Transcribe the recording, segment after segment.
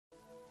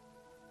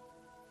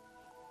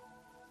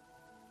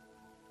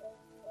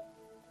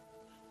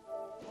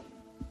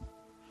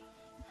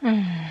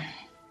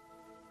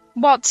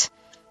What?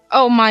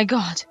 Oh my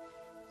god.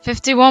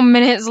 51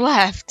 minutes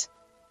left.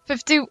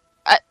 50...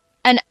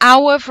 an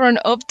hour for an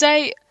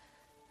update?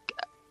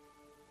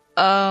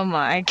 Oh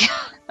my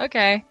god.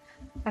 Okay.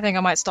 I think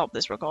I might stop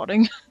this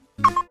recording.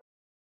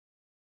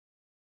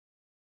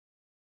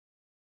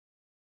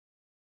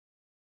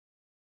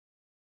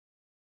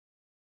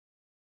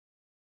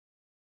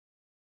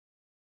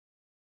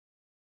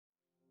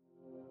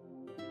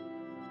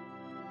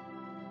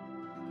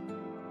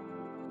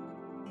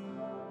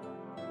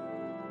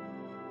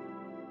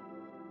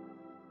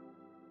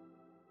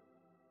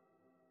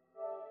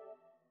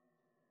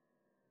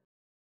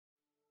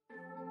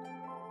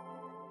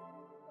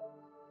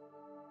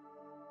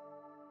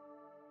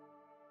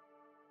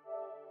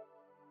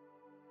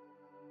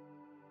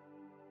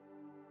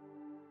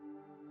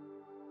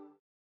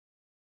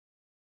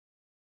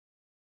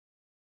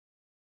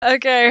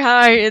 Okay,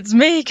 hi, it's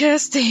me,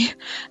 Kirsty,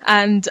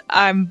 and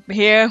I'm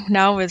here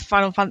now with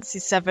Final Fantasy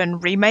VII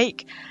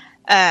Remake.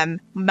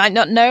 Might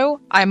not know,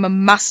 I'm a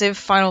massive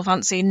Final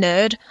Fantasy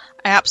nerd.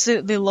 I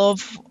absolutely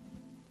love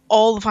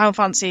all the Final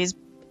Fantasies,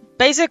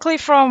 basically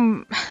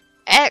from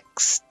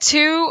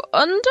X2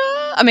 under?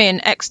 I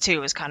mean,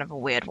 X2 is kind of a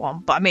weird one,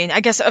 but I mean,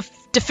 I guess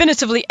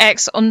definitively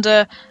X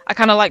under. I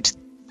kind of liked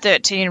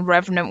 13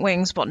 Revenant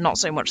Wings, but not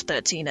so much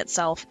 13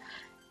 itself.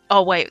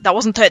 Oh wait, that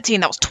wasn't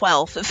 13, that was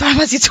 12. Final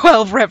Fantasy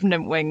 12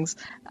 Revenant Wings.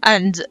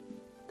 And,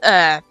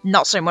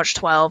 not so much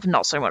 12,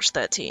 not so much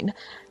 13.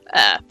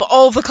 But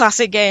all the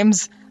classic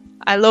games,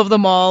 I love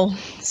them all.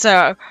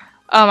 So,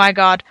 oh my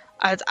god,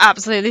 I was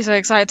absolutely so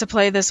excited to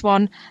play this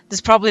one.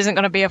 This probably isn't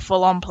going to be a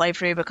full-on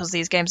playthrough because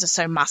these games are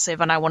so massive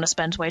and I want to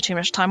spend way too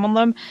much time on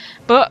them.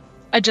 But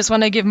I just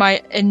want to give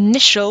my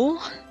initial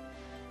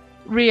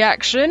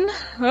reaction.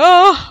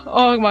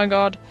 Oh my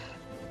god.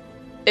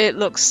 It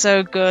looks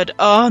so good.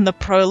 Oh, and the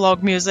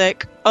prologue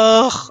music.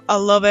 Oh, I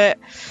love it.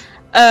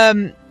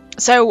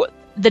 So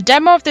the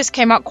demo of this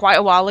came out quite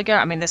a while ago.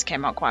 I mean, this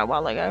came out quite a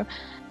while ago.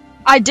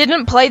 I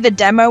didn't play the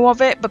demo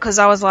of it because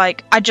I was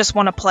like, I just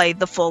want to play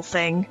the full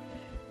thing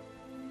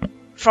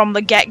from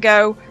the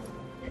get-go.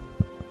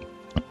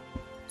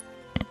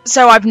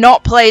 So I've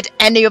not played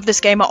any of this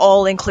game at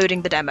all,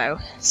 including the demo.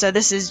 So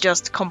this is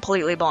just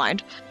completely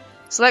blind.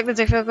 Select the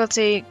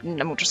difficulty,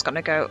 and we're just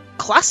gonna go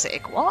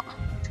classic. What?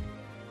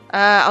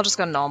 I'll just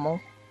go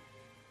normal.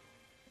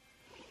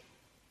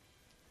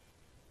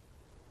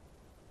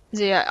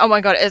 So yeah, oh my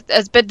god,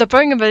 it's been, the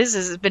point of this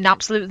is it's been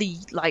absolutely,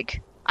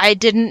 like, I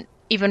didn't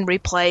even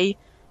replay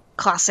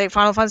classic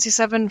Final Fantasy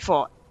VII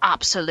for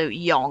absolute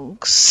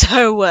yonks,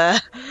 so,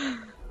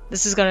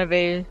 this is gonna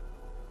be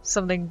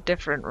something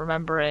different,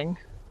 remembering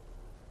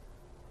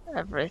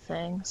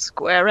everything.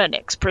 Square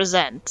Enix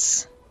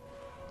presents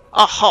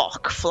a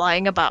hawk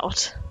flying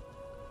about.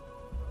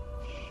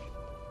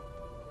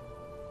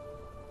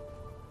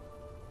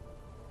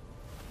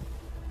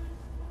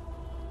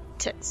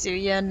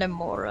 Tetsuya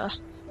Nomura.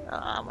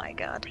 Oh my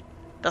god.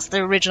 That's the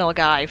original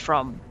guy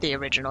from the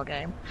original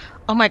game.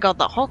 Oh my god,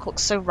 that hawk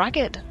looks so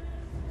ragged.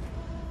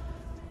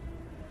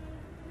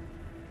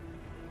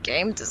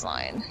 Game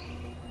design.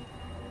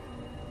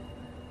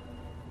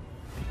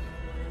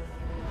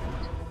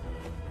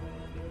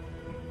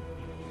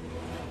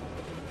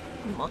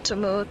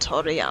 Motomu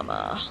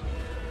Toriyama.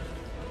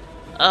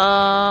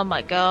 Oh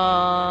my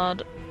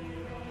god.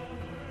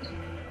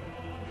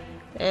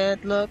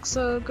 It looks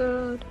so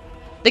good.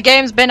 The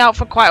game's been out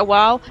for quite a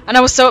while, and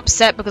I was so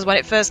upset because when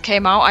it first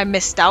came out, I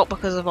missed out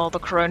because of all the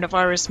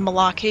coronavirus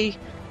malarkey.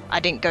 I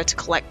didn't go to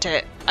collect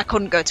it. I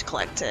couldn't go to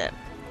collect it.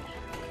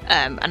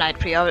 And I'd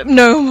pre-ordered.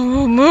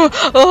 No,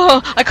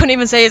 oh, I couldn't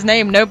even say his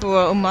name.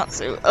 Nobuo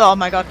Uematsu. Oh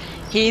my god,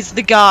 he's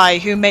the guy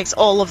who makes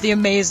all of the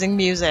amazing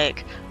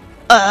music.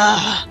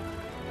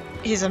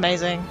 He's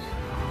amazing.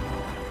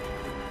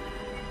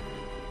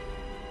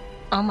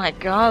 Oh my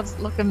god,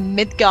 look at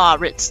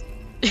Midgar.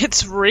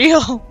 It's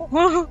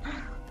real.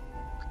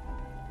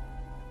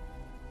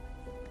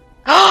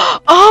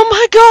 Oh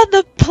my god,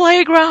 the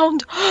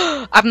playground!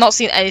 I've not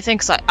seen anything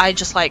because I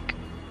just like...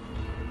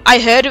 I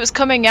heard it was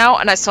coming out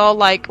and I saw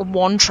like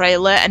one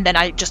trailer and then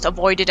I just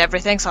avoided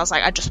everything, so I was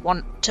like, I just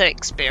want to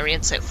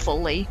experience it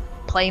fully.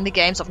 Playing the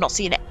games, I've not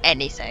seen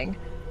anything.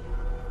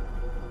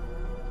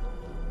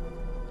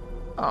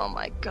 Oh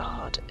my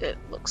god, it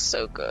looks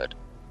so good.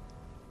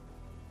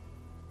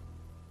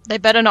 They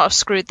better not have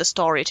screwed the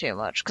story too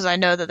much, because I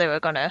know that they were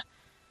gonna...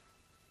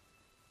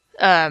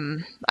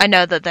 I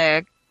know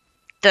that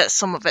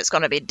some of it's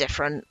gonna be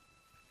different.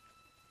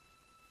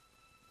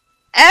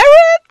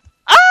 Aerith?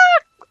 Ah!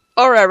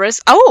 Or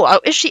Eris. Oh,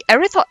 is she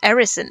Aerith or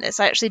Eris in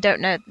this? I actually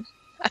don't know.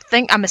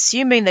 I'm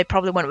assuming they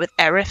probably went with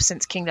Aerith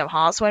since Kingdom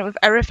Hearts went with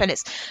Aerith, and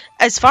it's,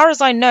 as far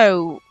as I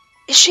know,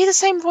 is she the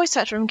same voice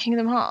actor from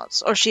Kingdom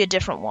Hearts? Or is she a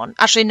different one?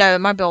 Actually, no, it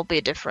might all be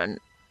a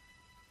different.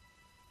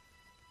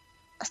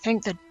 I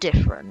think they're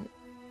different.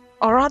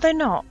 Or are they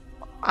not?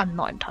 I'm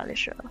not entirely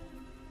sure.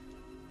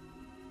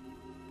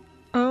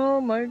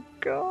 Oh my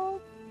god.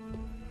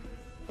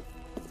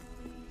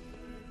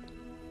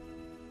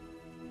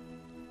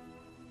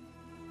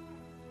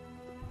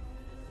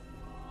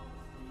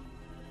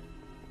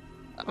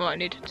 I might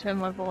need to turn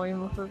my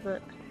volume up a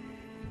bit.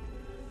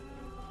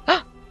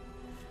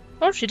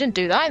 Oh, she didn't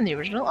do that in the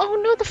original. Oh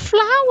no, the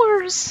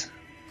flowers!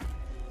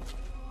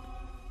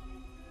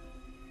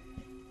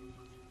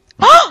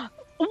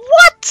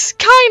 What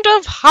kind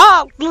of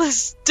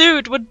heartless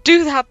dude would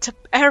do that to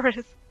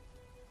Aerith?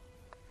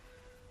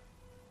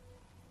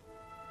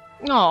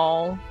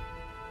 Oh.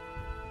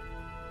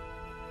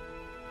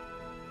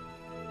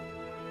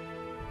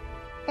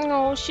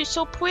 Oh, she's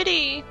so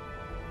pretty.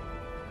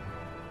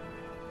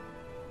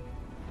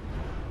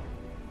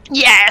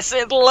 Yes,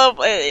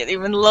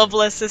 even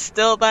Loveless is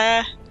still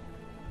there.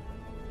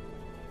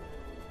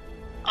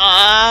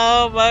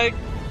 Oh my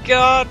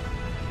god.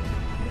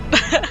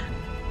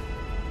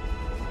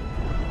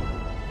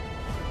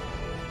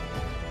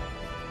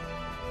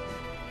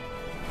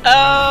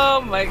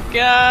 Oh my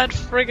god,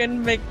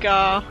 friggin'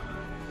 Midgar.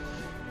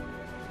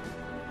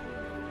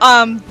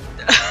 I'm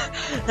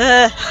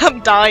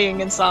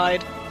dying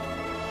inside.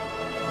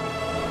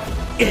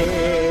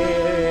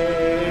 It's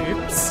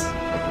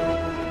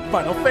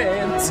Final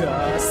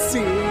Fantasy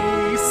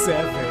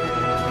VII.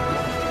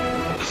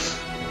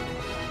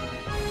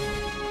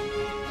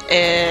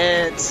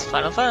 It's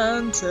Final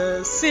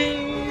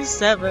Fantasy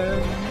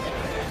VII.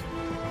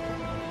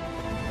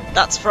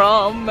 That's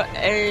from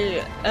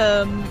a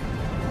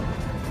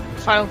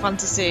Final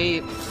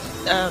Fantasy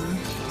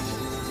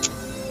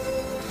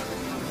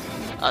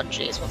oh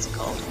jeez, what's it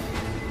called?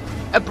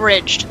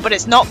 Abridged, but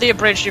it's not the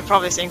abridged you've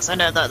probably seen, because I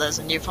know that there's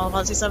a new Final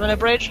Fantasy VII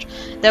abridged.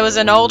 There was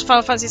an old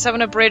Final Fantasy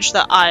VII abridged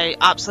that I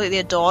absolutely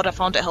adored. I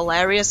found it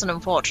hilarious, and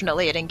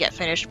unfortunately it didn't get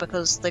finished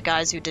because the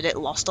guys who did it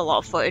lost a lot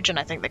of footage, and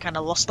I think they kind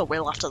of lost the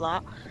will after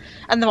that.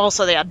 And then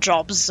also they had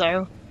jobs,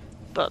 so...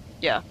 But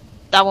yeah,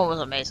 that one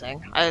was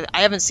amazing. I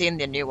haven't seen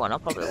the new one, I'll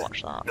probably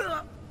watch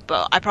that.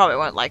 But I probably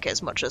won't like it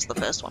as much as the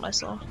first one I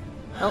saw.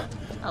 Oh,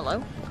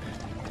 hello.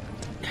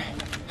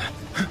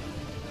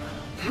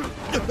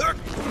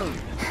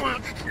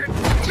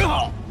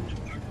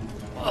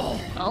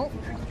 Oh.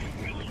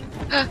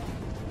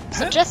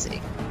 So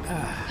Jesse.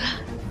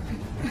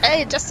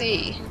 Hey,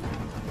 Jesse.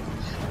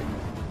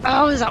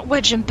 Oh, is that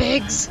Wedge and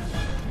Biggs?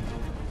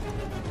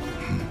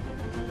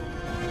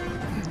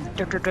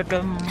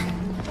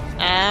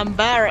 And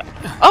Barrett.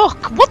 Oh,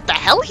 what the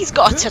hell? He's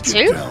got a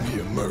tattoo?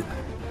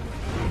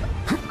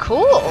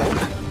 Cool.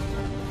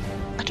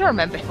 I don't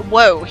remember.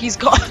 Whoa, he's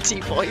got a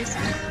deep voice.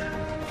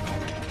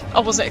 I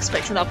wasn't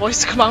expecting that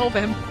voice to come out of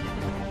him.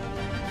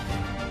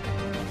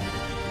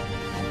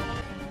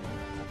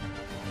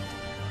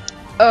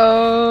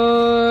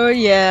 Oh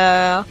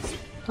yeah.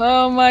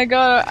 Oh my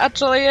god, I'm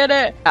actually in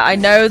it. I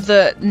know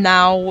that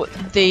now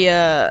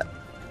the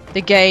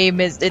game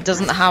it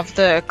doesn't have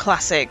the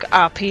classic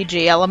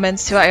RPG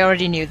elements to it. I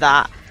already knew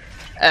that.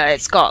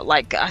 It's got,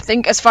 like, I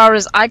think as far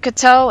as I could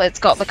tell, it's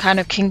got the kind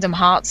of Kingdom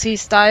Heartsy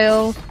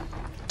style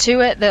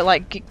to it, that,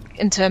 like,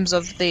 in terms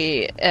of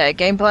the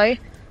gameplay.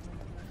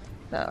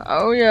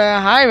 Oh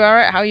yeah, hi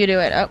Barrett, how you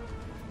doing? Oh.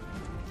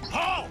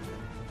 Halt!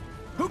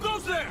 Who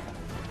goes there?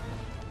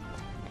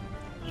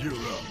 You're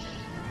up.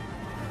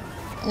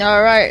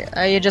 Alright,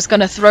 are you just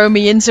gonna throw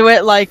me into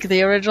it like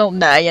the original?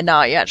 No, you're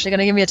not. You're actually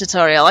gonna give me a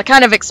tutorial. I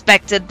kind of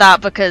expected that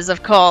because,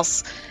 of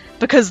course,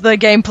 because the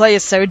gameplay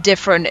is so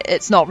different,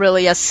 it's not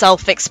really as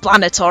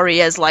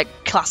self-explanatory as,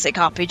 like, classic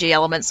RPG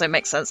elements, so it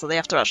makes sense that they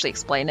have to actually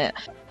explain it.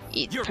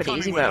 It's pretty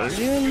easy, what I was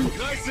doing.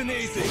 Nice and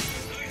easy.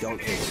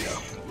 Don't think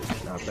so.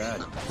 Not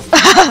bad.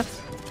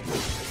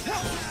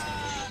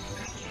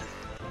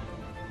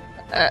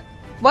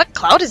 What?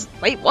 Cloud is...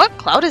 Wait, what?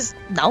 Cloud is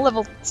now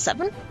level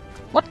 7?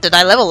 What? Did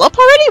I level up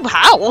already?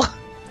 How?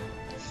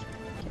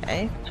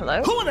 Okay,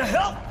 hello? Who in the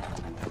hell?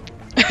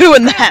 Who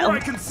in the hell? I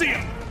can see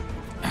him.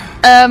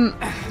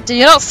 Do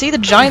you not see the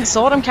giant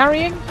sword I'm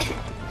carrying?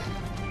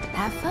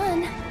 Have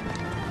fun.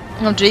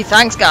 Oh gee,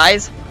 thanks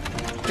guys.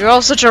 You're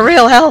all such a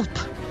real help.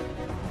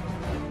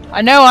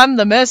 I know I'm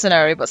the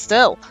mercenary, but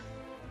still.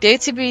 The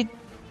ATB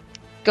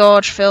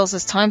Gorge fills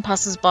as time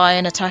passes by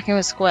and attacking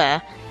a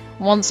square.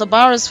 Once a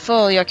bar is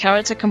full, your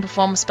character can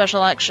perform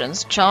special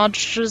actions.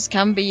 Charges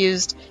can be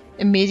used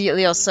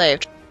immediately or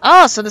saved.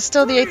 Ah, so there's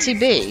still the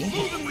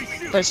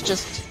ATB, but it's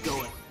just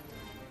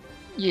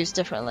used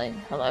differently.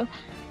 Hello?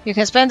 You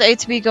can spend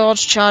ATB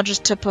Gorge charges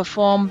to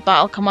perform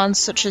battle commands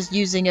such as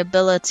using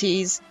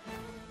abilities,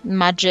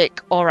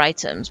 magic, or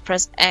items.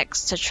 Press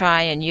X to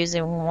try and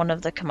using one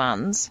of the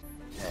commands.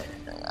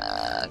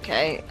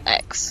 Okay,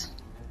 X.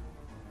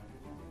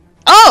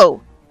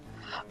 Oh!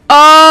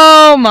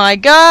 Oh my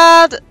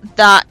god!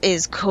 That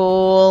is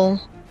cool.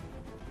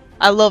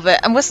 I love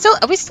it. And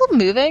are we still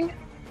moving?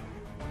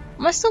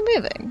 Am I still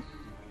moving?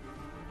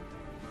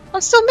 I'm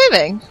still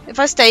moving. If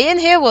I stay in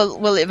here,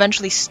 will it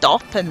eventually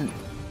stop and...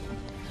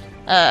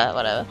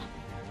 whatever.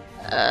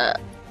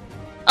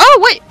 Oh,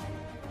 wait!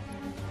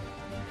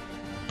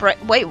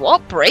 Wait,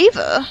 what?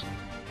 Braver?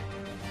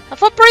 I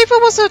thought Braver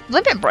was a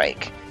limit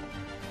break.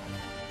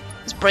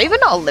 Is Braver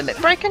not a limit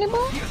break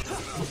anymore?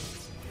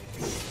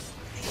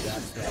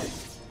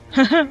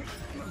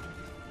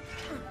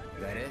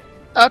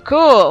 Oh,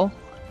 cool.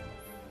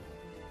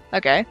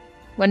 Okay.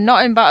 When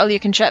not in battle, you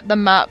can check the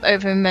map,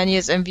 open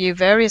menus, and view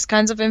various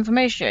kinds of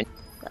information.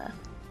 There.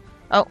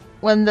 Oh,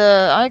 when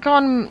the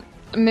icon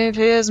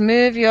appears,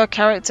 move your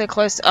character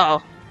close to...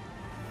 Oh.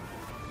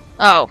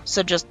 Oh,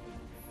 so just...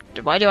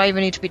 Why do I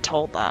even need to be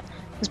told that?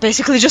 It's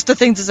basically just a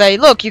thing to say,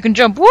 look, you can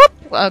jump, whoop!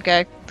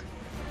 Okay.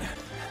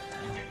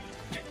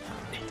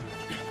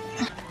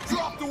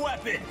 Drop the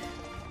weapon!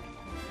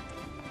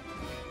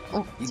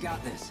 Oh. You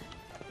got this.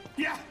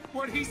 Yeah,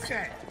 what he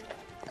said.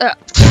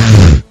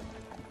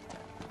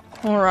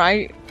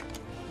 Alright.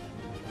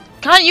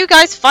 Can't you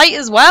guys fight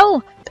as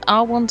well?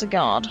 R1 to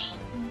guard.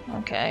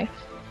 Okay.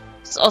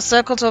 So,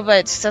 circle to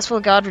evade. Successful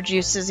guard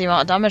reduces the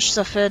amount of damage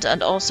suffered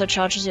and also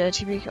charges your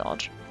ATB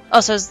guard. Oh,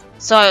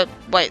 so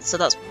wait, so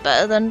that's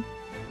better than...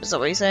 Is that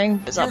what you're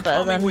saying? Is that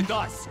better than... With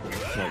us.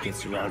 Can't get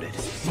surrounded.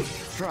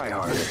 Try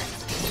harder.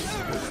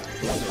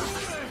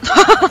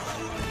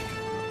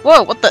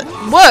 Whoa, what the...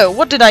 Whoa,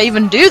 what did I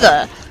even do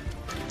there?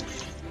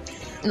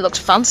 It looked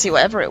fancy,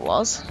 whatever it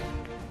was.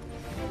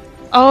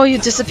 Oh, you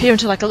disappear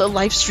into like a little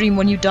live stream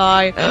when you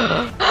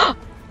die.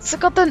 So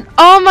got the...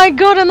 Oh my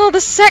god, and all the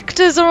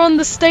sectors are on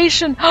the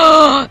station.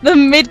 The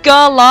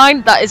Midgar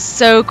line, that is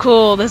so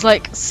cool. There's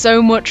like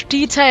so much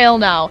detail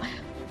now.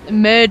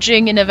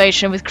 Merging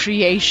innovation with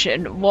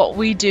creation. What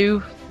we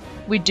do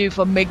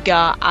for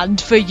Midgar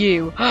and for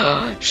you.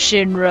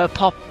 Shinra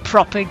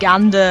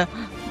propaganda.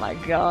 My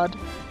god.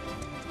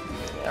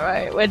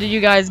 Alright, where did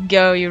you guys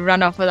go? You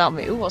ran off without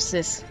me. Ooh, what's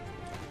this?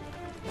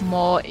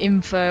 More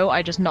info.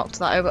 I just knocked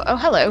that over. Oh,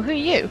 hello. Who are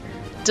you?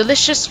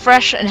 Delicious,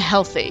 fresh, and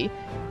healthy.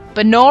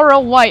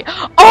 Banora White.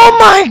 Oh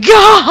my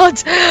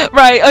god!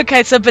 Right,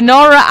 okay, so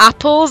Banora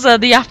apples are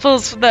the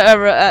apples that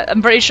are...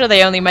 I'm pretty sure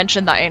they only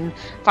mentioned that in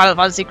Final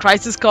Fantasy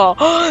Crisis Core.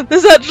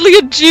 There's actually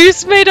a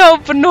juice made out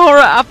of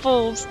Banora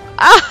apples.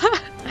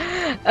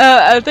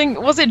 I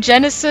think... Was it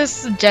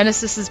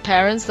Genesis's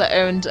parents that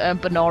owned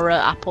Banora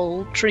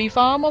Apple Tree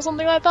Farm or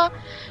something like that?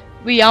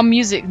 We are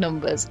music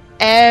numbers.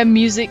 Air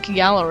Music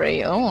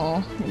Gallery.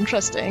 Oh,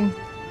 interesting.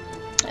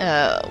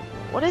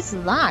 What is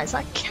that? Is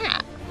that a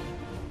cat?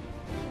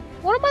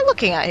 What am I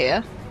looking at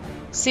here?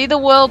 See the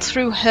world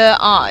through her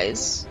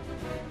eyes.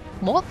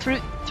 What?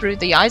 Through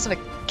the eyes of a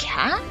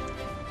cat?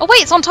 Oh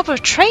wait, it's on top of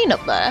a train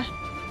up there.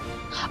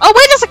 Oh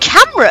wait, there's a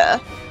camera!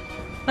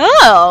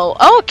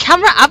 Oh,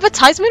 camera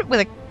advertisement with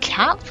a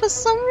cat for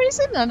some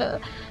reason?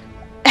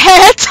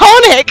 Hair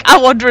tonic! I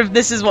wonder if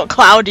this is what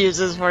Cloud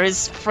uses for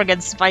his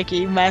friggin'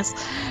 spiky mess.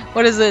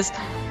 What is this?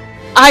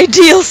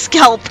 Ideal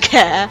scalp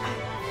care.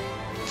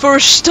 For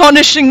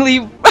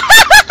astonishingly...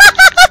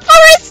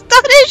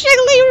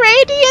 astonishingly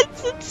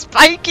radiant and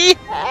spiky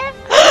hair.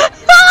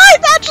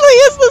 It actually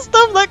is the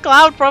stuff that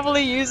Cloud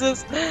probably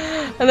uses.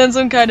 And then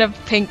some kind of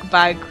pink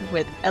bag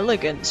with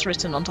elegance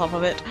written on top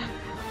of it.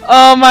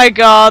 Oh my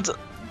god.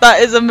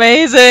 That is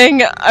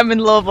amazing. I'm in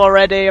love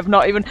already. I've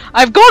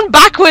gone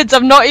backwards.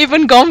 I've not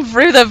even gone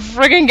through the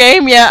friggin'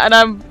 game yet and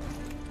I'm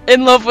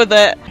in love with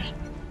it.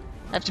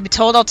 I have to be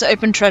told how to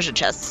open treasure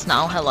chests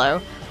now.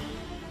 Hello.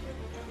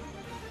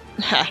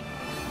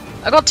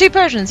 I got 2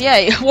 Persians,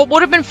 yay. What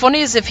would have been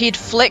funny is if he'd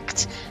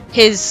flicked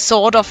his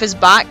sword off his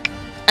back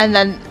and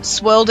then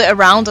swirled it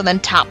around and then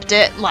tapped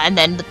it, and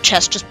then the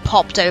chest just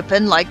popped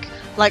open like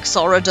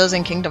Sora does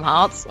in Kingdom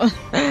Hearts.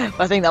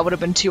 I think that would have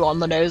been too on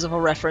the nose of a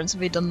reference if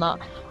he'd done that.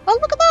 Oh,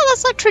 look at that,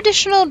 that's like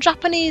traditional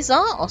Japanese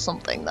art or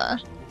something there.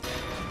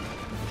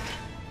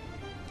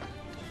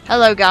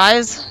 Hello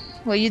guys,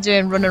 what are you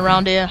doing running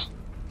around here?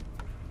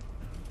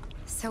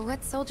 So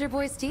what's Soldier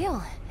Boy's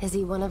deal? Is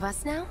he one of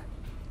us now?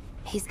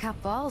 He's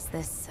got balls,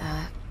 this,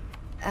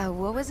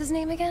 what was his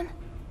name again?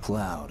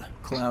 Cloud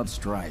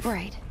Strife.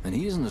 Right. And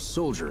he isn't a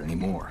soldier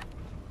anymore.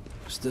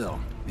 Still,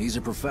 he's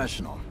a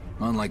professional,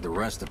 unlike the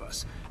rest of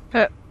us.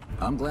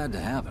 I'm glad to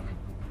have him.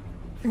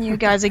 You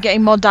guys are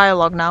getting more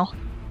dialogue now.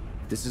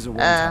 This is a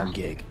one-time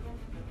gig.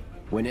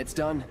 When it's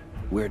done,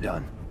 we're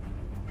done.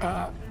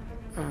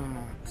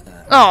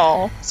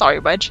 Oh, sorry,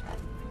 Wedge.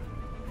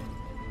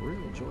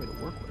 Real joy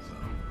to work with,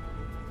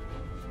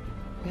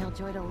 though. Real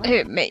joy to Who,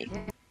 live. me?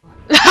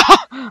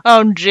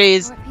 Oh,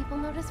 jeez. What people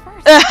notice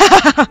first.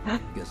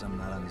 Guess I'm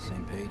not on the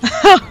same page.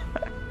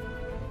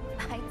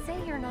 I'd say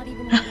you're not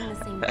even reading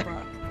the same book.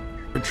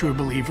 A true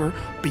believer,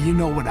 but you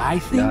know what I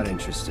think? Not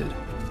interested.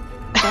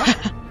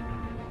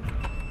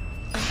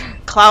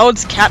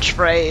 Cloud's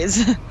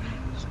catchphrase.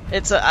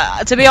 It's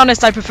to be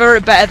honest, I prefer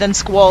it better than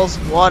Squall's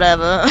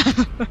whatever.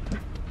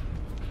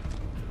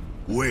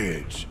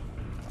 Wedge.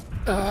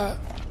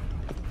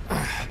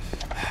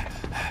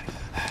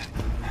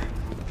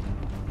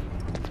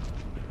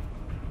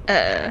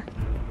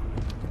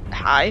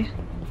 Hi.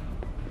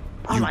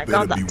 Oh You my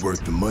better god, be that...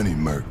 worth the money,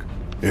 Merc.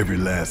 Every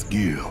last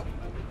gil.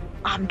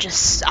 I'm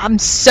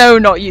so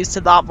not used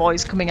to that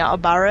voice coming out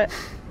of Barrett.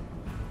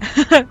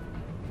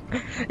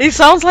 He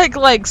sounds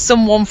like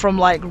someone from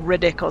like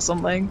Riddick or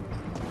something.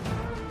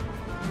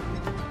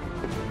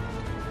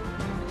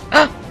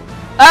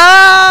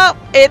 Ah!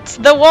 It's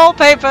the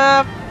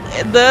wallpaper!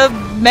 The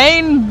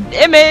main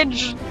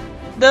image!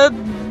 The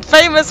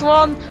famous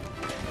one!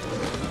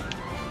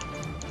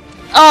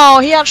 Oh,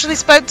 he actually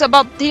spoke to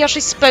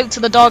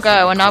the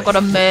doggo, and I've got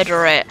to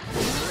murder it.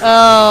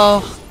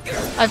 Oh,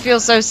 I feel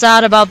so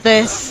sad about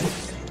this.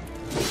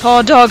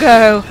 Poor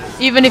doggo.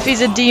 Even if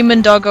he's a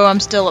demon doggo, I'm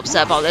still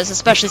upset about this,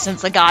 especially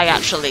since the guy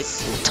actually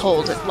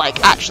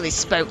actually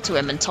spoke to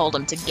him and told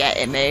him to get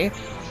at me.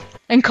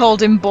 And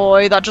called him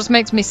boy. That just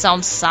makes me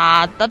sound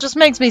sad. That just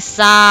makes me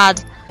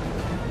sad.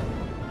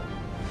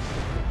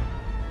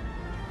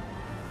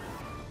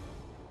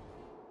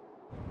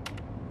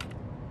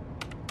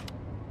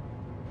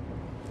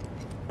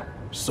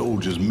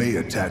 Soldiers may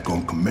attack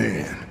on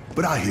command,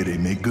 but I hear they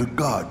make good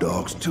guard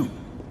dogs too.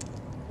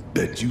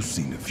 Bet you've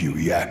seen a few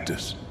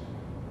reactors.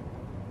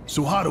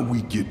 So how do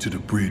we get to the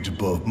bridge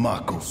above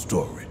Mako's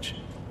storage?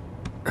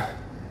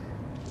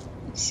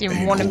 See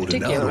Ain't one in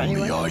holding out particular, on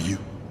me, anyway. are you?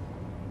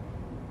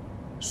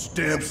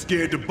 Stamp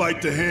scared to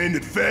bite the hand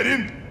that fed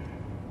him?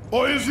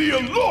 Or is he a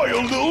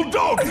loyal little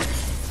doggy?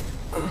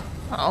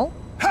 Oh?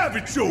 Have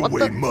it your What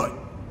way, the- Mutt.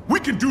 We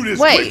can do this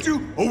Wait. with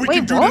you, or we Wait,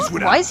 can do what? this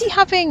without. Why is he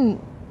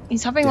having...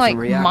 He's having, like,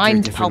 Different reactor,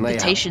 mind different layout.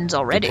 palpitations Depends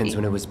already.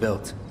 when it was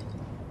built.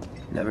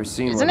 Never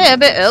seen Isn't one it a like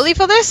bit this. early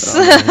for this?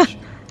 But I'll manage.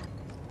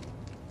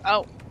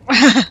 Oh.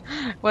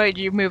 Wait,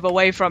 you move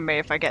away from me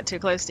if I get too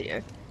close to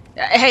you.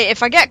 Hey,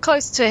 if I get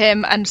close to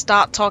him and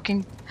start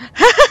talking...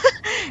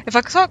 If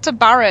I talk to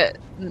Barrett,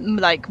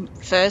 like,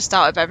 first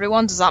out of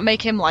everyone, does that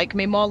make him like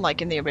me more,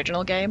 like in the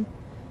original game?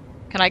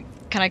 Can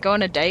I go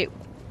on a date?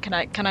 Can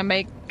I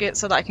make it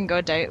so that I can go on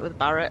a date with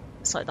Barrett?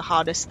 It's like the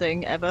hardest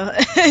thing ever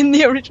in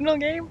the original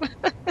game.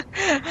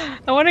 I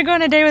want to go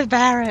on a date with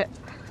Barrett.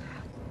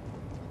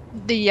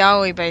 The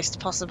yaoi-based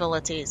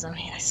possibilities, I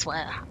mean, I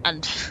swear.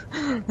 And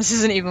this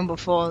isn't even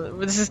before.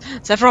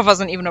 Sephiroth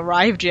hasn't even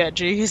arrived yet,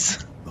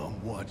 jeez.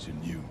 I'm watching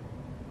you.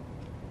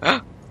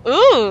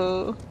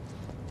 Ooh!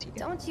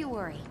 Don't you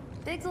worry.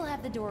 Biggs will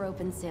have the door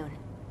open soon.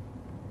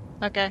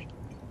 Okay.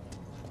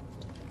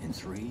 In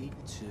 3,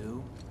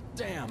 2...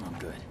 Damn, I'm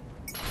good.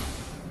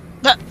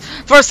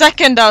 For a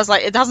second I was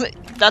like,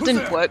 that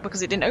didn't that? work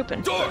because it didn't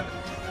open. Door!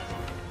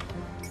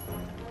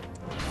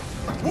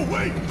 Oh,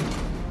 wait!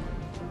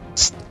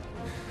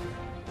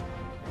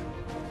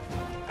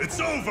 It's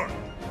over!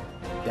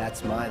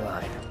 That's my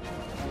line.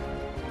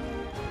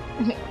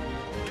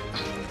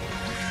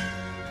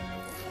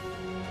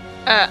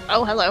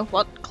 Oh hello,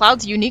 what?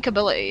 Cloud's unique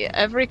ability.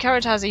 Every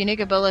character has a unique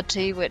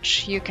ability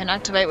which you can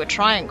activate with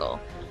triangle.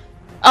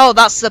 Oh,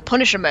 that's the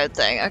Punisher mode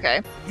thing,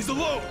 okay. He's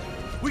alone!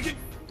 We can...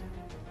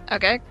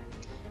 Okay.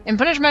 In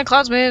Punisher mode,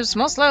 Cloud moves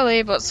more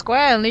slowly, but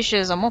Square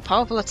unleashes a more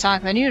powerful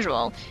attack than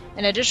usual.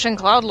 In addition,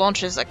 Cloud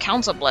launches a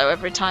counter blow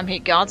every time he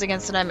guards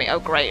against an enemy. Oh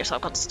great, so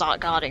I've got to start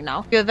guarding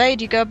now. If you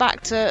evade, you go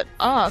back to...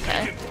 Oh,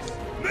 okay.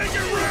 Make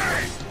it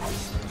rain!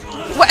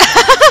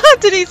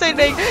 What did he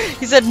say?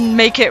 He said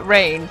make it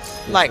rain.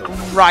 Like,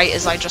 right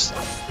as I just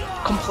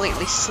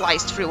completely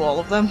sliced through all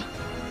of them.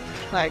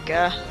 Like,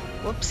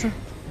 whoops.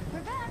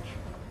 We're back.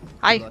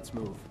 Hi. Let's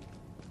move.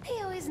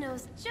 He always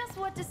knows just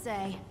what to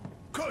say.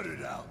 Cut it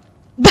out!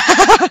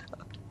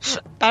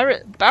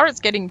 Barrett's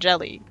getting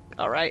jelly.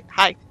 Alright,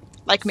 hi.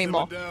 Like me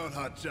more. Simmer down,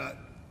 hotshot.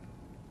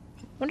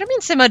 What do you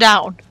mean simmer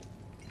down?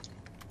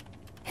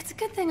 It's a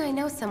good thing I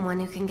know someone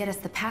who can get us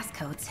the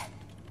passcodes.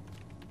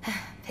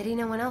 Pity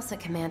no one else at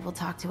command will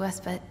talk to us,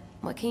 but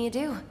what can you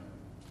do?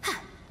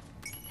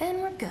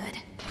 And we're good.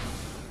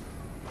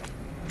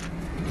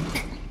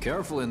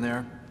 Careful in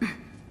there.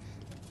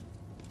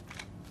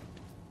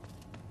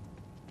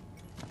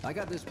 I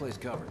got this place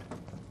covered.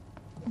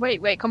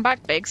 Wait, come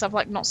back, Biggs. I've,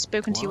 like, not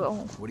spoken to you at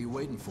all. What are you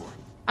waiting for?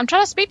 I'm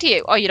trying to speak to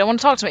you. Oh, you don't want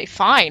to talk to me?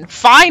 Fine.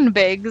 Fine,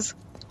 Biggs.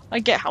 I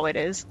get how it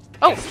is.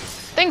 Oh,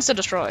 things to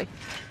destroy.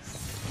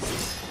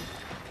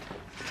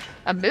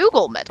 A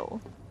Moogle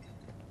medal?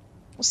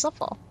 What's that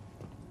for?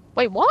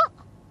 Wait, what?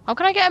 How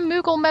can I get a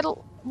Moogle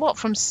medal? What,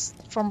 from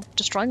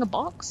destroying a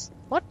box?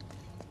 What?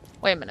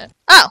 Wait a minute.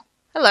 Oh,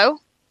 hello.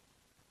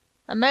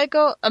 A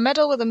medal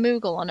with a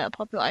Moogle on it, a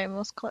popular item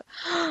must collect.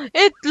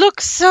 It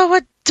looks so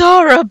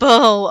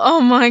adorable!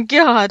 Oh my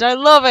god, I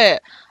love it!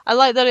 I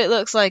like that it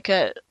looks like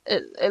it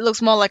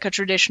looks more like a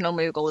traditional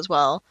Moogle as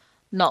well.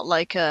 Not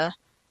like a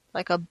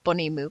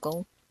bunny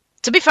Moogle.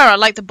 To be fair, I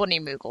like the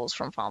bunny Moogles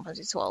from Final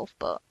Fantasy XII,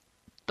 but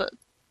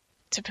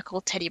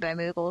typical teddy bear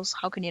Moogles,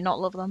 how can you not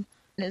love them?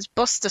 And it's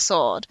Buster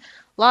Sword.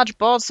 Large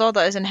broadsword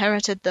that has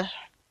inherited the...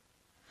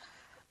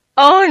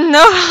 Oh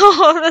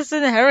no! That's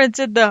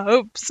inherited the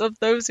hopes of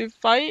those who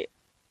fight.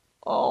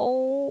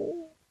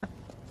 Oh.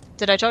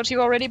 Did I talk to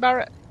you already,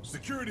 Barrett?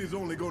 Security is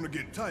only gonna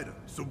get tighter,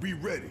 so be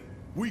ready.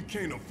 We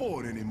can't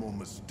afford any more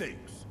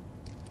mistakes.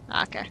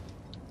 Okay.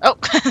 Oh!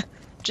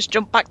 Just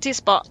jump back to your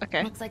spot.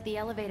 Okay. Looks like the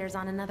elevator's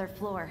on another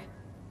floor.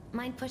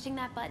 Mind pushing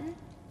that button?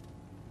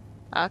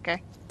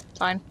 Okay.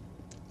 Fine.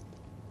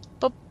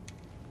 Boop.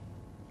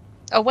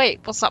 Oh wait,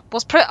 what's up?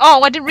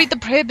 Oh, I didn't read the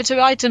prohibited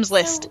items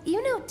list. So,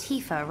 you know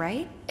Tifa,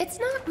 right? It's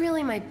not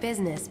really my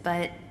business,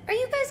 but are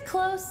you guys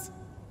close?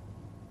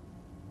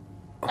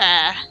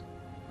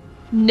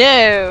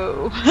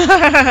 No.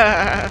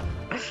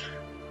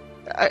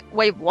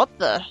 Wait, what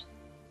the?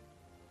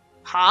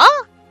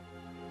 Huh?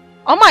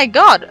 Oh my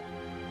god.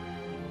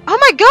 Oh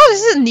my god,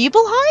 this is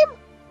Nibelheim?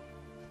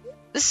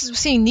 This is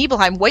seeing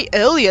Nibelheim way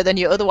earlier than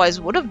you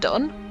otherwise would have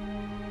done.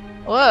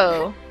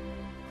 Whoa.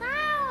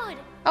 Cloud!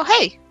 Oh,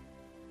 hey.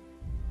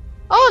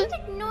 Are Oh,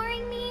 you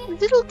ignoring me?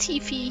 little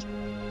Tifa.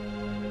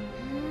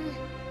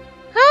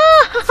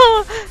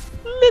 Ah,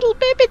 little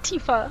baby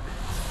Tifa.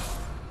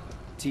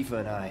 Tifa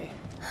and I.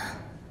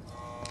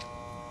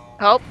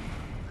 Oh,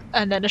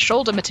 and then a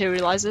shoulder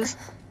materializes.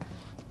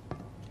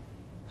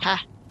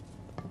 Ha.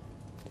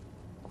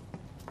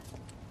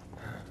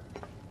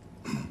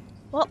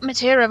 What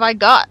material have I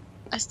got?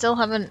 I still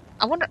haven't.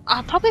 I wonder.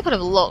 I probably could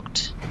have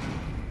looked.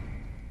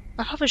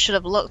 I probably should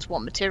have looked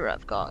what material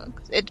I've got.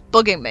 It's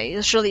bugging me.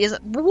 It surely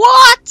isn't.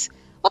 What?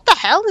 What the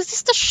hell? Is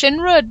this the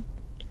Shinra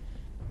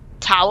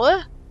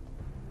tower?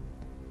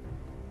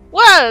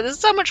 Whoa, there's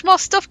so much more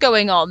stuff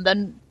going on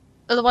than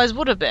otherwise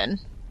would have been.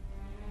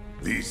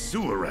 These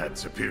sewer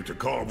rats appear to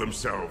call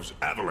themselves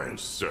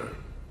Avalanche, sir.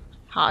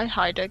 Hi,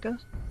 Heidegger.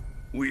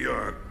 We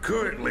are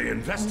currently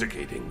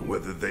investigating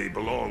whether they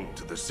belong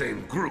to the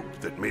same group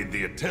that made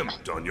the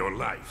attempt on your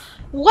life.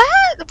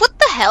 What? What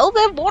the hell?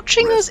 They're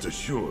watching us. Rest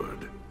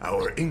assured,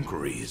 our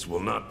inquiries will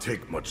not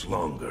take much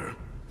longer.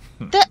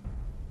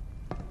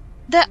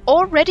 They're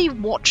already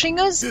watching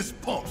us? This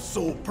pump's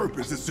sole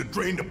purpose is to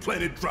drain the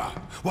planet dry.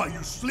 While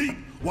you sleep,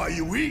 while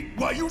you eat,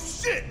 while you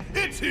shit,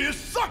 it's here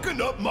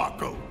sucking up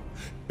Mako.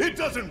 It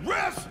doesn't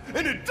rest,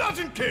 and it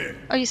doesn't care.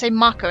 Oh, you say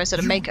Mako instead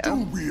of Mako.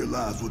 You do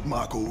realize what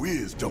Mako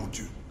is, don't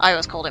you? I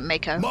always called it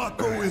Mako.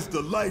 Mako is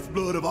the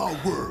lifeblood of our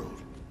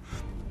world.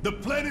 The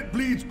planet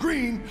bleeds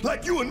green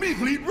like you and me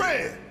bleed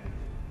red.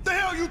 The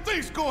hell you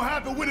think's gonna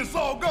happen when it's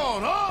all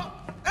gone, huh?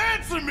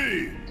 Answer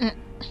me!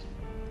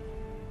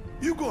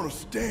 You gonna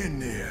stand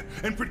there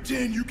and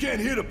pretend you can't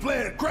hear the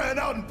planet crying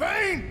out in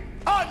pain?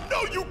 I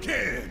know you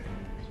can!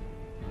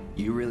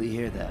 You really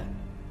hear that?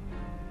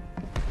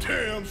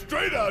 Damn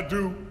straight I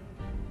do.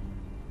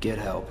 Get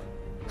help.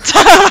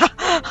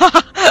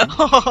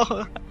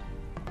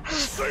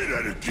 Say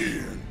that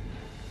again.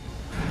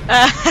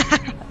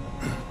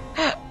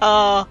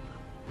 Oh,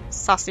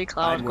 sassy I'd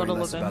Cloud, worry gotta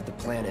less love him. about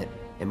the planet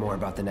and more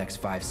about the next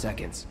 5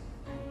 seconds.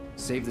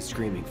 Save the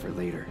screaming for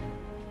later.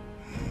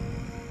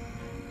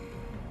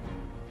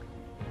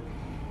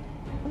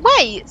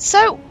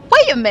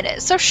 Wait a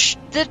minute. So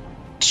the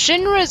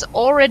Shinra's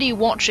already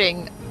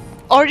watching,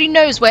 already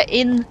knows we're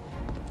in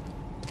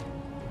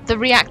the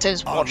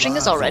reactors watching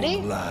us already?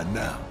 On the line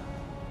now.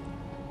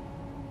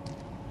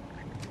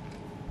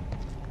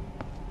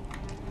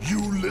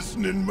 You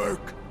listening,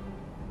 Merc?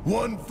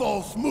 One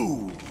false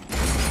move.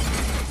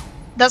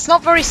 That's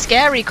not very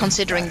scary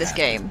considering this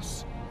game.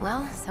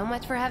 Well, so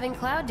much for having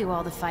Cloud do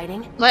all the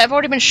fighting. Like, I've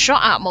already been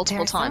shot at There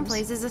multiple are some times.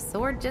 places a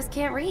sword just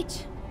can't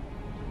reach.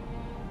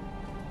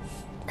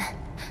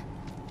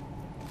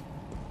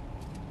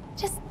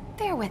 Just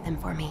bear with him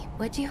for me,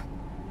 would you?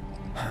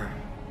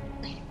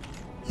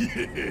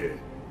 Yeah.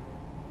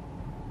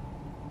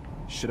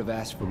 Should have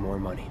asked for more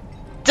money.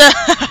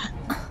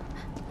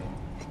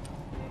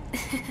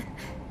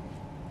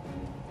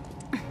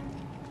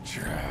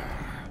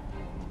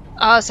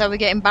 Oh, so we're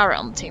getting Barrett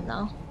on the team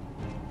now.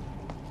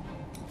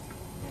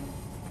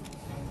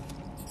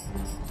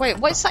 Wait,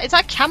 what's that? Is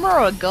that a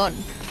camera or a gun?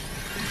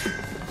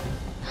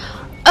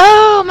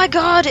 Oh my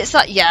god, it's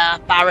that. Yeah,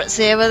 Barrett's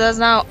here with us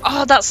now.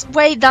 Oh, that's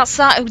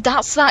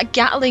that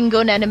Gatling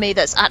gun enemy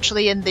that's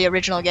actually in the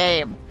original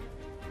game.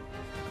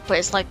 But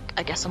it's like,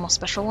 I guess, a more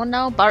special one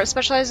now. Barrett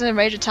specializes in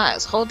range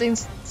attacks. Holding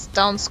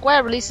down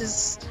square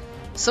releases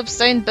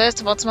sustained burst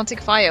of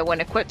automatic fire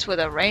when equipped with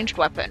a ranged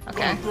weapon.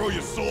 Okay. Gonna throw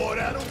your sword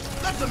at him?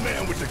 Let the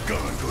man with the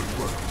gun go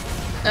to work.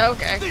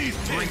 Okay. These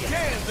tin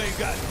cans ain't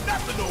got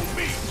nothing on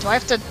me. Do I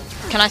have to?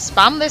 Can I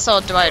spam this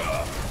or do I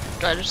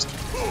just?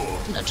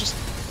 No, just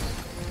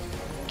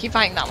keep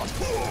fighting that one.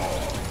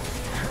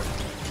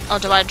 Or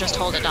do I just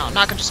hold it down?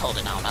 No, I can just hold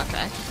it down.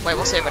 Okay. Wait,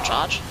 we'll save a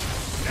charge.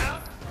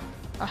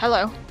 Oh,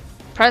 hello.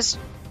 Press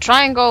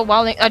triangle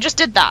while I just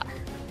did that.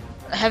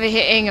 Heavy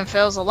hitting and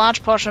fills a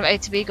large portion of A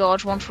to B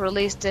gorge. Once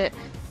released, it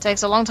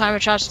takes a long time to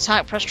charge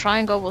attack. Press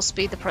triangle will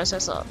speed the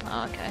process up.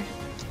 Oh, okay.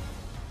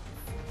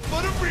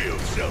 For the real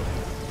show.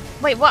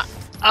 Wait, what?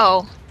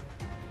 Oh.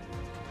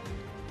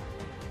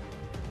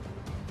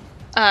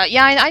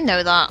 Yeah, I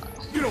know that.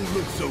 You don't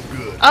look so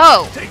good.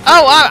 Oh,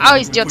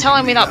 you're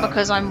telling me that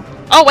because I'm.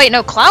 Oh wait,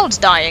 no, Cloud's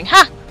dying.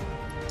 Ha!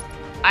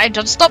 I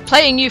just stopped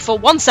playing you for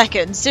 1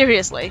 second.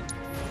 Seriously,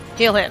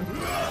 heal him.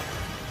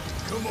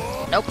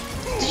 Nope.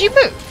 Did you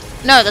move?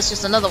 No, that's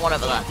just another one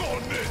over there.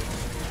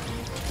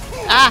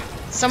 Ah,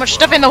 so much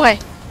stuff in the way.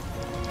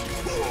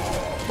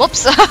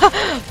 Whoops.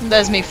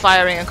 There's me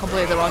firing in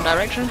completely the wrong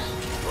direction.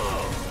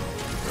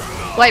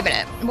 Wait a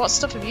minute. What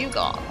stuff have you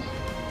got?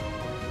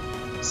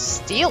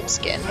 Steel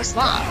skin. What's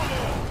that?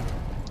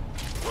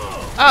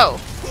 Oh.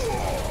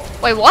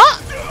 Wait, what?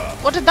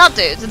 What did that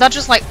do? Did that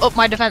just like up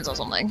my defense or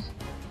something?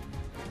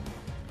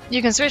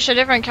 You can switch to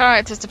different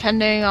characters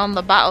depending on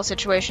the battle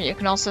situation. You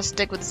can also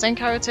stick with the same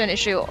character and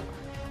issue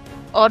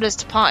orders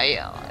to party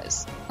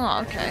allies.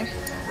 Oh, okay.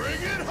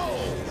 Bring it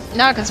home.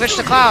 Now I can switch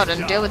to Cloud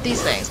and deal with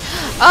these things.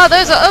 Oh,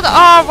 those are other.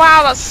 Oh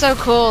wow, that's so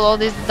cool. All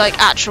these like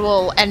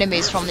actual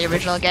enemies from the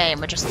original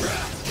game are just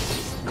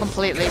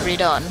completely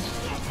redone.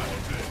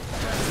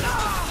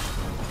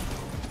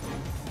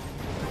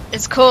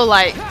 It's cool,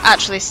 like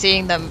actually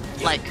seeing them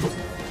like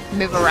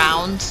move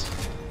around.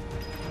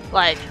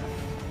 Like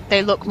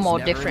they look more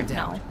different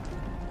now.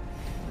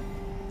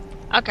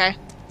 Okay,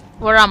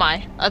 where am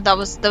I? There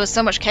was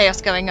so much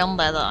chaos going on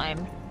there that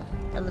I'm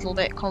a little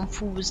bit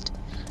confused.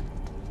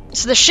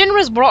 So the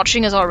Shinra's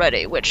watching us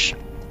already, which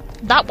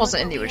that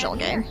wasn't in the original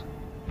game.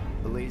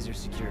 The laser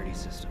security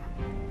system.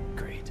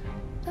 Great.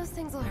 Those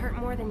things will hurt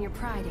more than your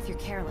pride if you're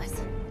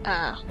careless.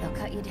 They'll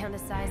cut you down to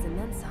size and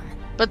then some.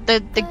 But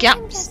the I'm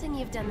gaps. guessing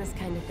you've done this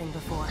kind of thing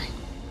before.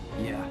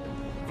 Yeah.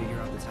 Figure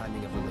out the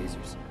timing of the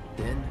lasers.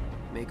 Then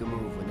make a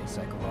move when they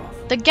cycle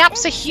off. The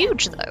gaps are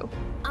huge, though.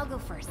 I'll go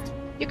first.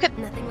 You could.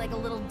 Nothing like a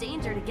little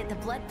danger to get the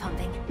blood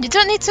pumping. You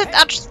don't need to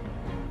actually.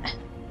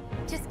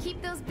 Just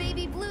keep those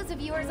baby blues of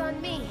yours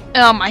on me.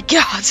 Oh my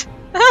god.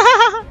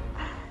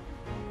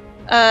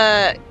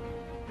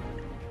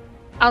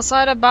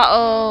 Outside of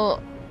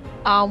battle,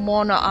 R1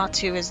 or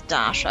R2 is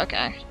dash.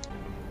 Okay.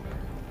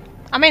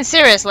 I mean,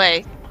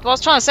 seriously. What I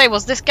was trying to say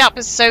was this gap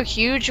is so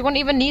huge, you wouldn't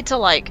even need to,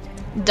 like,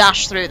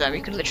 dash through them.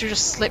 You could literally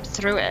just slip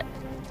through it.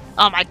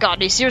 Oh my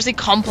god, are you seriously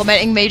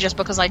complimenting me just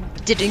because I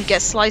didn't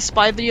get sliced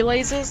by the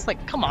lasers?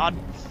 Like, come on.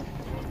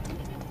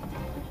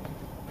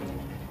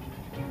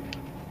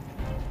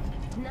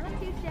 Not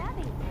too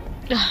shabby.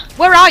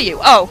 Where are you?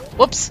 Oh,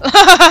 whoops.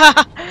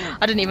 I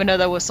didn't even know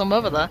there was some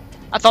over there.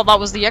 I thought that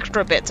was the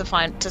extra bit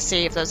to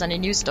see if there's any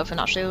new stuff, and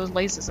actually there was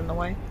lasers in the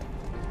way.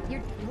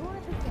 You're more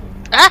of the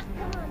same. Ah!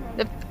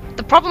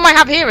 The problem I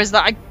have here is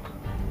that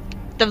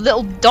the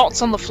little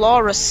dots on the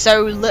floor are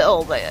so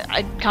little that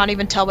I can't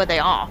even tell where they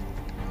are.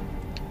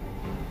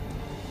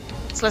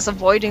 It's less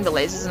avoiding the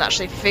lasers and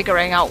actually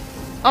figuring out.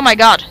 Oh my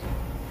god.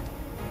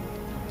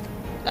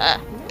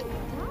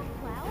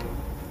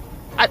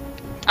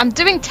 I'm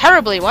doing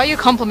terribly. Why are you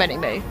complimenting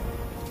me?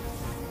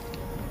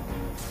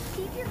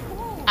 Keep your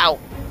cool. Ow.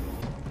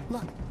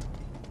 Look.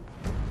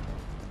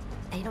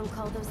 They don't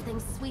call those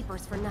things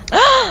sweepers for nothing.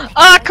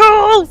 Ah,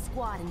 cool!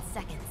 Squad in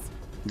seconds.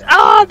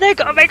 Ah, they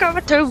gotta make over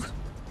two.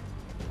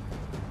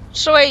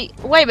 So wait,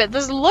 but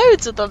there's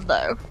loads of them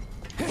though.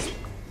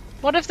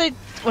 What if they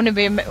wouldn't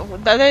be?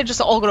 They're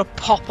just all gonna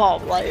pop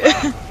up like.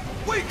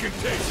 We can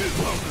take this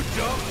hunk of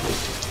junk.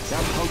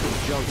 That hunk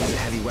of junk is a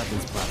heavy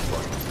weapons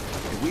platform.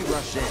 If we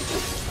rush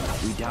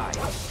in, we die.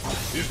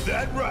 Is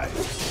that right?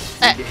 We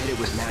need to hit it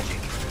with magic.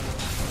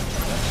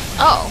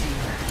 Oh.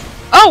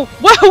 Oh,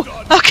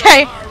 whoa!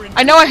 Okay.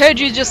 I know I heard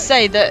you just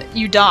say that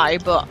you die,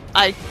 but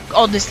I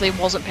honestly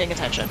wasn't paying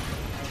attention.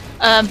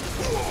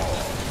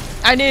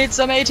 I need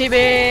some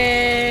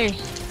ATB!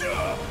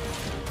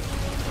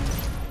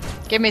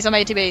 Give me some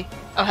ATB.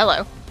 Oh,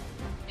 hello.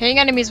 Hitting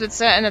enemies with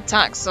certain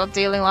attacks or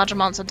dealing large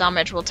amounts of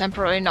damage will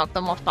temporarily knock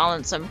them off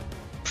balance, and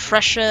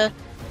pressure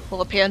will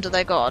appear under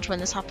their gorge. When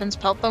this happens,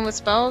 pelt them with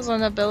spells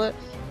and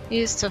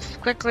abilities to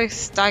quickly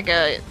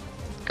stagger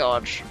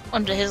gorge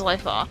under his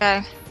life bar.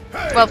 Okay.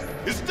 Hey, Well-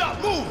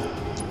 stop moving.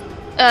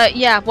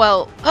 Yeah,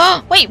 well...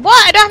 Oh, wait,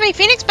 what? I don't have any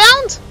Phoenix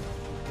Bound?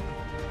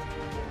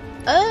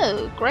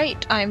 Oh,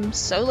 great. I'm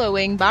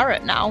soloing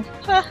Barrett now.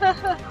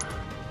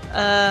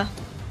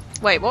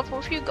 Wait, what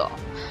have you got?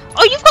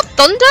 Oh, you've got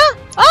Thunder?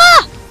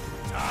 Ah!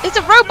 It's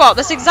a robot.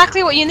 That's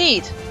exactly what you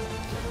need.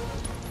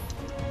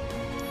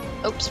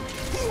 Oops.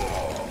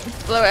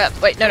 Blow it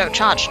up. Wait, no,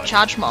 charge.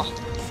 Charge more.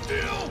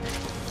 Still?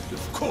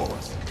 Of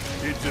course.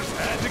 It just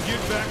had to get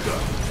back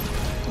up.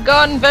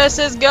 Gun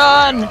versus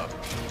gun.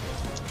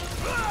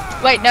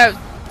 Wait, no.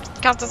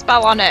 Cast a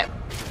spell on it.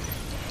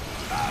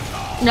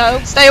 No,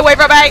 stay away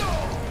from me!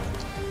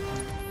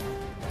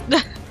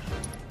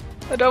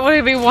 I don't want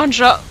to be one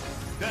shot.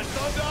 That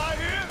thunder I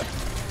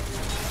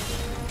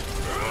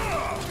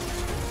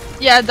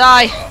hear? Yeah,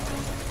 die.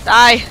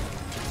 Die.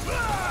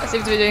 I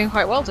seem to be doing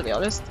quite well, to be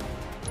honest.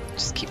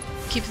 Just keep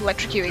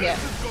electrocuting it.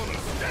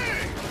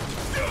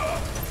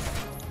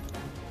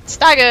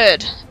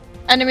 Staggered!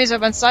 Enemies who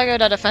have been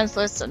staggered are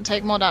defenseless and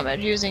take more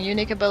damage. Using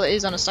unique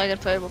abilities on a staggered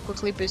foe will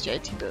quickly boost your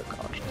ATB.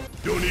 God.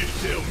 Don't need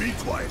to tell me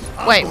twice.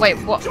 Wait,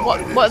 what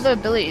are the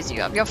abilities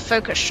you have? Your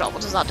focus shot,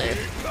 what does that do?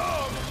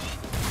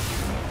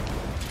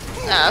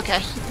 Ah,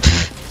 okay.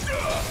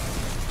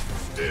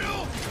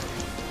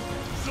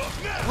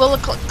 Well,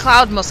 the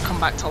cloud must come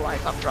back to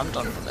life after I'm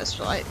done with this,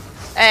 right?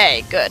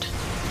 Hey, good.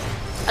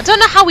 I don't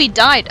know how he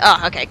died.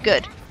 Oh, okay,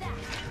 good.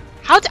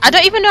 I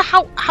don't even know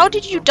how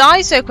did you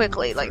die so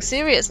quickly? Like,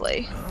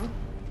 seriously.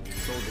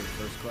 Soldier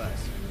first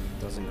class.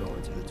 Doesn't go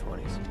into the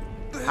 20s.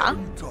 Huh?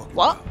 Talking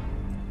What? about?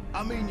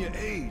 I mean your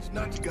age,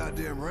 not your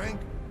goddamn rank.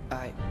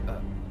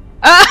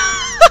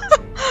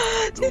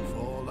 So for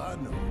all I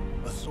know,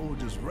 a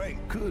soldier's rank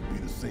could be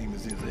the same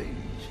as his age.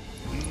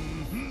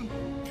 Mm-hmm.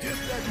 Guess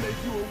that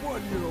makes you a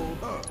 1-year-old,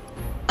 huh?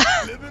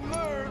 Live and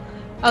learn.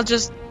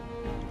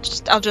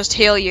 I'll just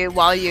heal you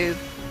while you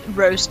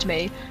roast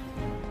me.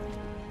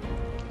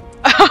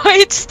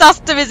 He just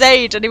asked him his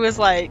age and he was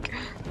like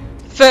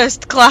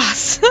first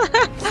class.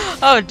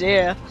 Oh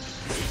dear.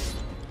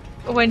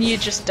 When you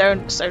just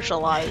don't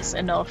socialize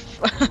enough.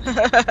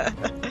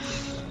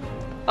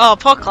 Oh,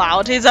 poor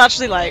Cloud. He's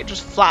actually like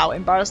just flat out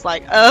embarrassed,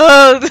 like,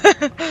 oh,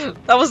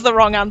 that was the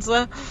wrong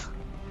answer.